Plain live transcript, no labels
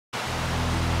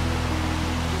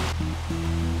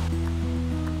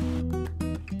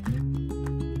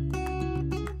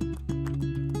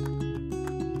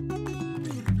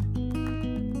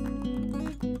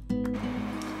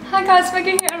Hi guys,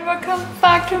 Maggie here and welcome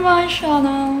back to my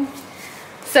channel.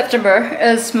 September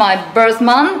is my birth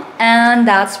month and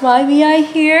that's why we are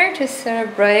here to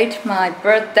celebrate my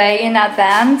birthday in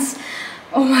advance.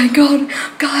 Oh my god,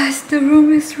 guys, the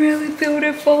room is really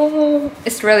beautiful.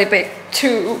 It's really big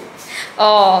too.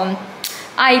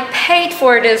 I paid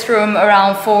for this room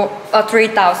around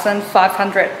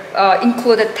 3,500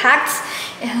 included tax,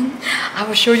 and I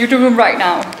will show you the room right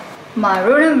now. My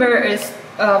room number is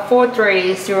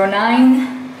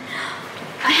 4309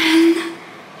 and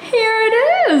here it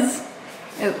is.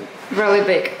 It's really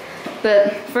big.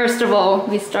 But first of all,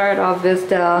 we start off with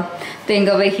the thing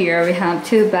over here. We have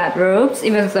two bedrooms,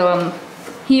 even though I'm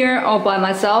here all by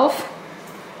myself.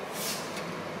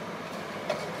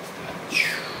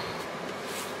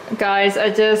 Guys, I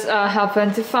just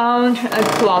happened to find a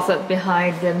closet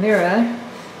behind the mirror.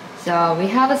 So we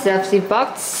have a safety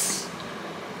box.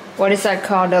 What is that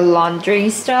called? The laundry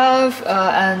stuff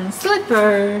and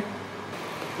slipper.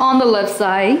 On the left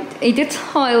side is the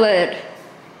toilet.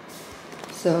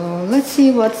 So let's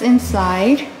see what's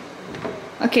inside.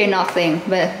 Okay, nothing,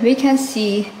 but we can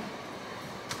see.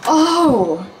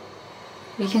 Oh,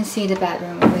 we can see the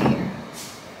bedroom over here.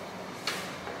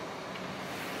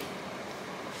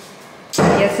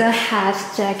 Here's a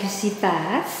half jacuzzi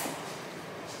bath.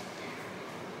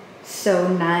 So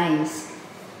nice.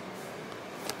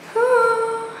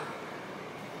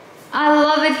 I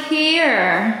love it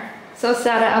here. So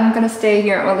sad that I'm gonna stay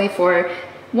here only for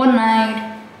one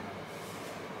night.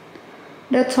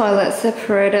 The toilet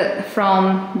separated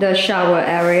from the shower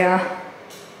area.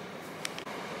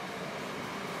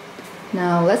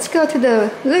 Now let's go to the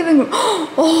living room.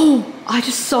 Oh, I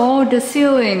just saw the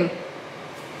ceiling.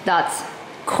 That's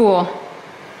cool.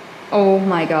 Oh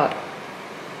my god.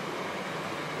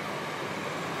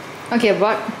 Okay,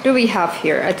 what do we have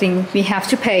here? I think we have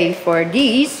to pay for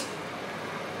these.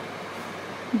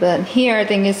 But here I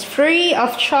think it's free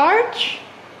of charge.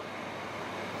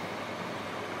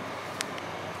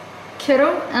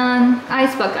 Kettle and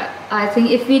ice bucket. I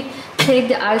think if we take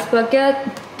the ice bucket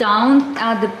down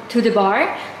to the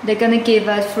bar, they're gonna give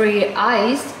us free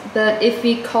ice. But if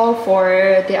we call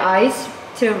for the ice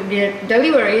to be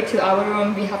delivery to our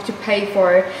room, we have to pay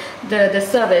for the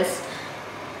service.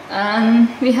 And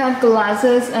we have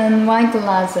glasses and wine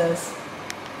glasses.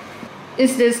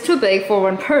 Is this too big for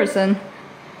one person?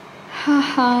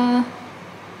 Haha.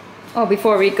 Oh,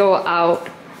 before we go out,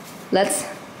 let's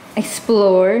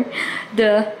explore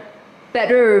the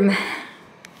bedroom.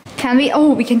 Can we?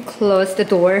 Oh, we can close the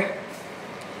door.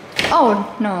 Oh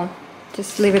no,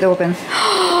 just leave it open.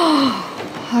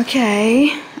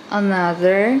 Okay,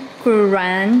 another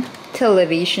grand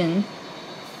television.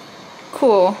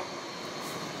 Cool.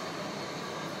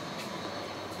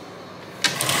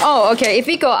 Oh, okay, if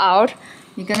we go out,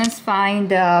 you're gonna find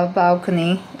the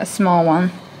balcony, a small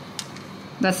one.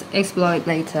 Let's explore it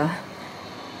later.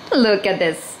 Look at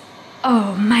this.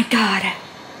 Oh my god.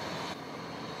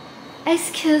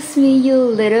 Excuse me, you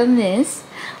little miss.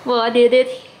 What did it?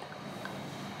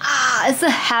 Ah, it's a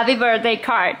happy birthday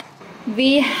card.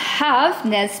 We have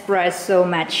Nespresso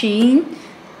machine.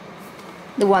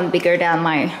 The one bigger than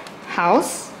my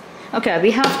house. Okay,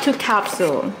 we have two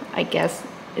capsules. I guess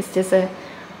it's just a...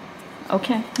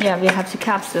 Okay, yeah, we have two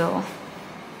capsules.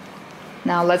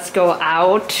 Now let's go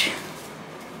out.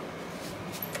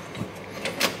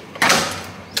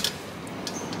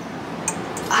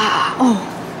 Ah, oh,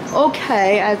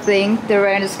 okay, I think the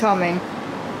rain is coming.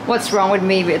 What's wrong with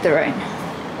me with the rain?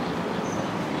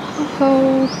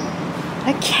 Oh,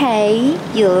 okay,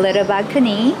 you little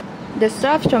balcony. The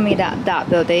staff told me that that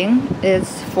building is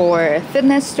for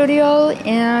fitness studio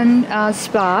and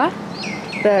spa.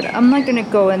 But I'm not gonna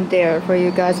go in there for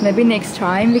you guys, maybe next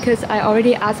time, because I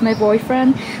already asked my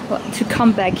boyfriend to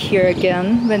come back here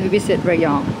again when we visit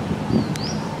Rayong.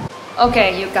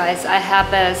 Okay, you guys, I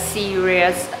have a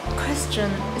serious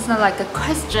question. It's not like a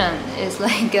question, it's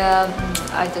like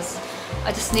I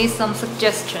just need some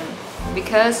suggestion,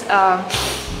 because I've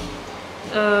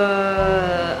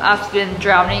been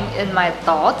drowning in my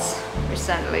thoughts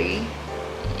recently,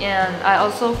 and I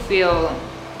also feel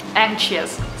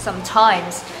anxious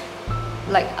sometimes,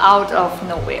 like out of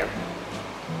nowhere.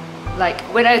 Like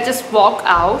when I just walk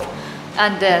out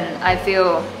and then I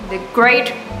feel the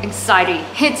great anxiety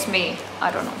hits me,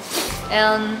 I don't know.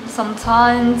 And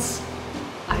sometimes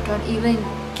I don't even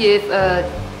give a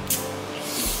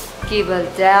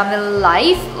damn in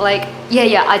life. Like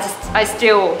I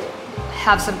still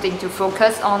have something to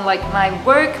focus on, like my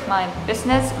work, my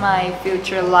business, my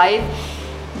future life,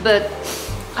 but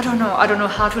I don't know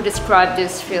how to describe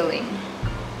this feeling.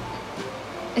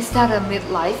 Is that a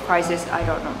midlife crisis? I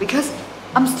don't know, because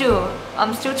I'm still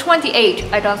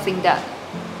 28. I don't think that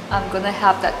I'm gonna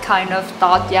have that kind of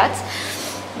thought yet,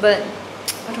 but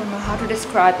I don't know how to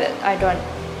describe it. I don't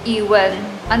even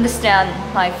understand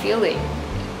my feeling.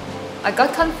 I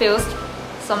got confused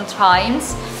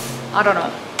sometimes. I don't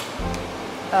know.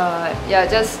 Yeah,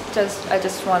 I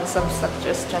just want some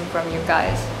suggestion from you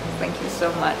guys. Thank you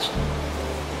so much.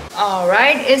 All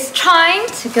right, it's time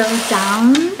to go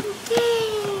down.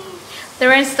 Yay! The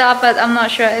rain stopped, but I'm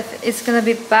not sure if it's gonna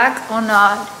be back or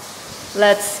not.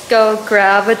 Let's go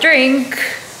grab a drink.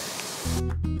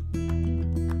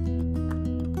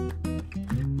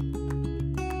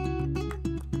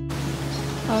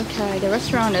 Okay, the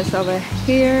restaurant is over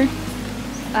here.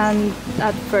 And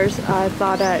at first I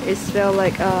thought that it smelled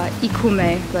like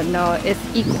Ikume, but no, it's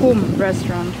Ikum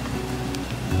restaurant.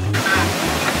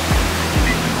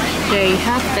 They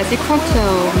have basic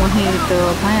cocktail,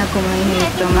 mojito, pineapple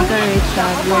mojito, margarita,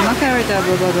 blue margarita,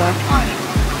 blah blah blah.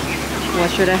 What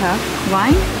should I have?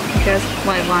 Wine? I guess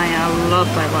white wine. I love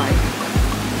white wine.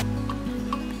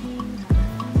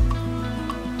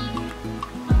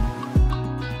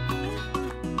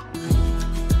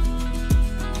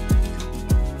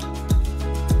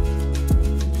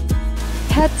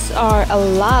 Pets are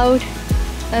allowed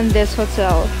in this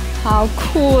hotel. How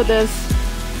cool this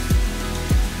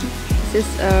is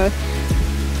a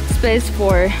space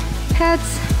for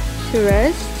pets to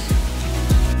rest.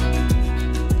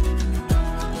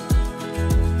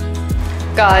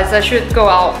 Guys, I should go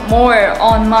out more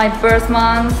on my birth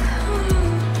month.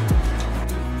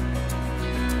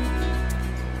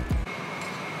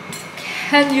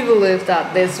 Can you believe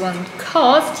that this one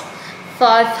cost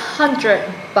 500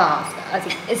 baht? I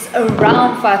think it's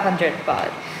around 500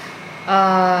 baht.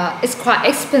 It's quite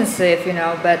expensive, you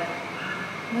know, but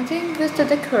I think with the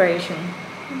decoration,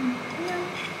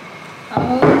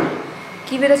 I'll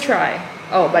give it a try.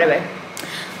 Oh, by the way,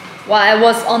 while I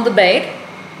was on the bed,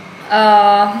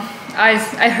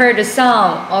 I heard the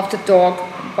sound of the dog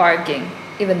barking.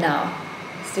 Even now,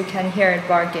 still can hear it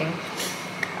barking.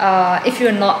 If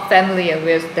you're not familiar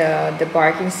with the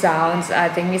barking sounds, I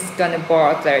think it's gonna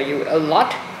bother you a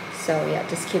lot. So yeah,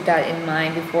 just keep that in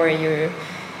mind before you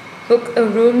book a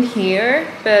room here.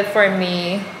 But for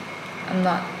me, I'm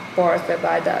not bothered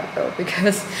by that though,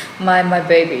 because my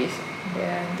babies,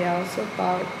 they also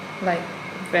bark like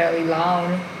very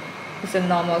loud. It's a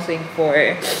normal thing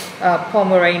for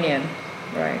Pomeranian,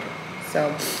 right?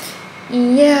 So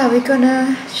yeah, we're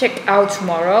gonna check out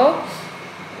tomorrow.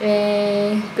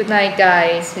 Good night,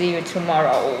 guys. See you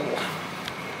tomorrow.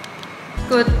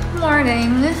 Good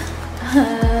morning.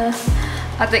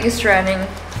 I think it's raining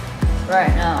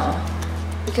right now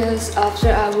because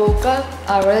after I woke up,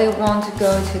 I really want to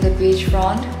go to the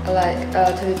beachfront, like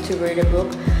to read a book,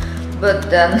 but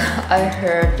then I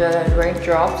heard the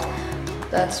raindrops.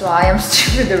 That's why I'm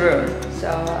still in the room. So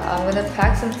I'm gonna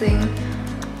pack something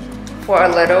for a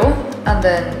little and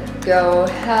then go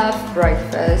have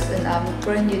breakfast, and I will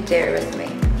bring you there with me.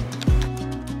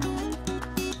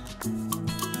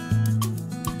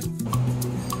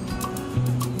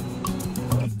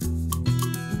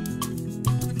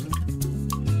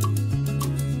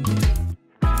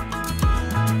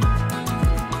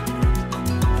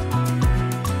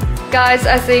 Guys,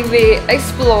 I think we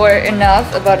explored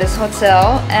enough about this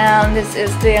hotel, and this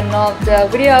is the end of the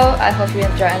video. I hope you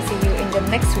enjoy and see you in the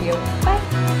next video. Bye!